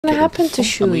What happened to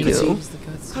Xianyun?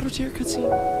 How do tear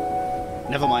cutscene?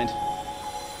 Never mind.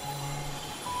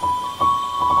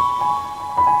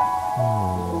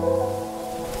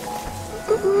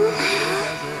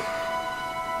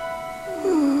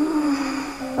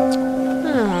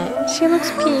 She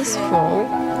looks peaceful.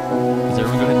 Is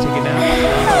everyone going to take a nap?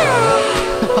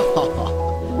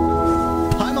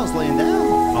 Paimon's laying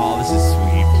down. Oh, this is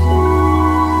sweet.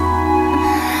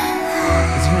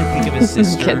 He's going to think of his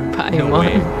sister. Get Paimon. No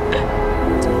way.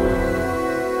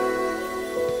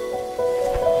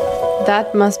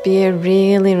 That must be a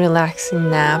really relaxing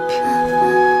nap.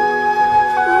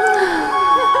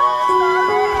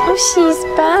 Oh, she's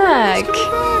back.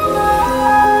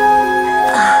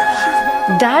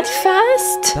 That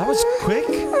fast? That was quick.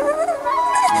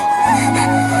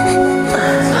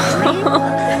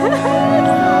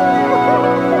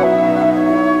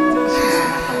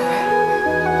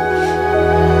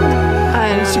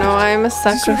 I don't know, I'm a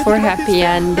sucker for happy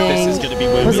endings.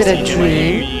 Was it a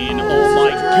dream? Oh my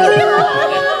god.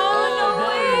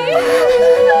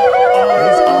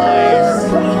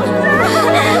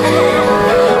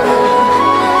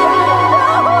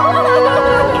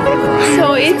 So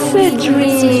it's a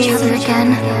dream. See each other again.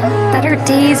 That our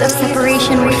days of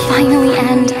separation would finally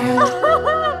end.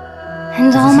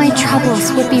 And all my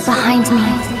troubles would be behind me.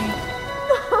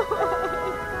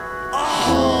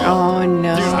 Oh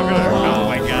no. Oh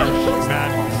my gosh,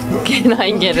 man. Can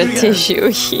I get a tissue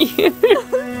here?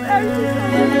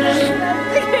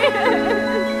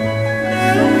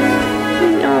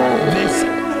 No. This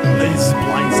is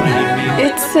blindsiding me.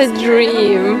 It's a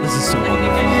dream. This is so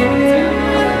wonderful.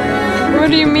 What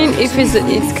do you mean if it's a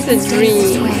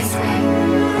dream?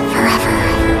 Forever.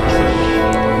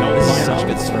 No, this is such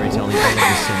good storytelling. I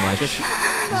love this so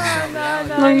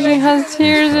much. Like she has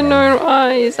tears in her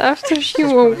eyes after she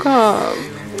woke up.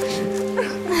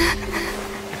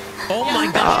 Oh my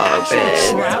god,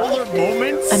 traveler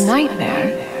moments? A nightmare?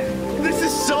 This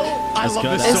is so... I love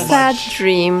this A so sad much.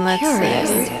 dream, let's Curious.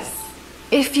 say.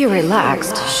 If you're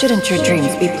relaxed, shouldn't your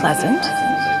dreams be pleasant?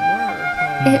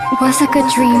 It was a good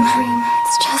dream.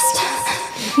 It's just...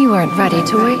 You weren't ready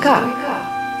to wake up.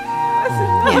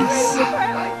 Yes.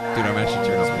 Dude, I'm actually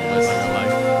turned off my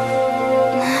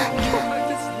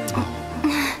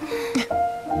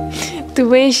life. The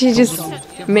way she just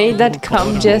made that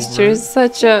cum gesture is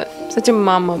such a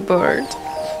mama bird.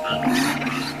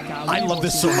 I love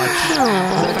this so much.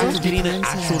 After getting an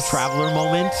actual traveler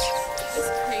moment,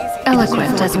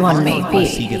 Eloquent as one may he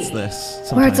be, gets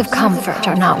this. words of comfort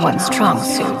are not one's strong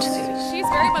suit.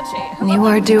 You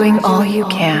are doing all you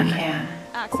can.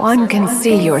 One can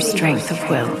see your strength of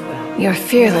will, your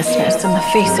fearlessness in the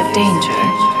face of danger.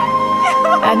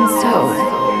 And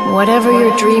so, whatever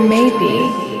your dream may be,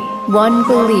 one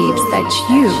believes that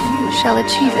you shall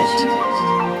achieve it.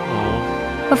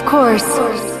 Of course,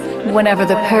 whenever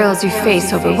the perils you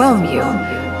face overwhelm you,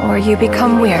 or you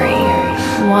become weary,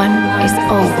 one is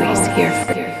always here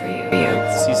for you.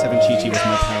 C7 Chi-Chi was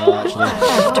my pal, actually.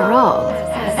 After all,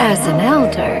 as an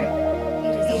elder,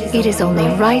 it is only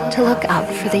right to look out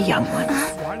for the young ones.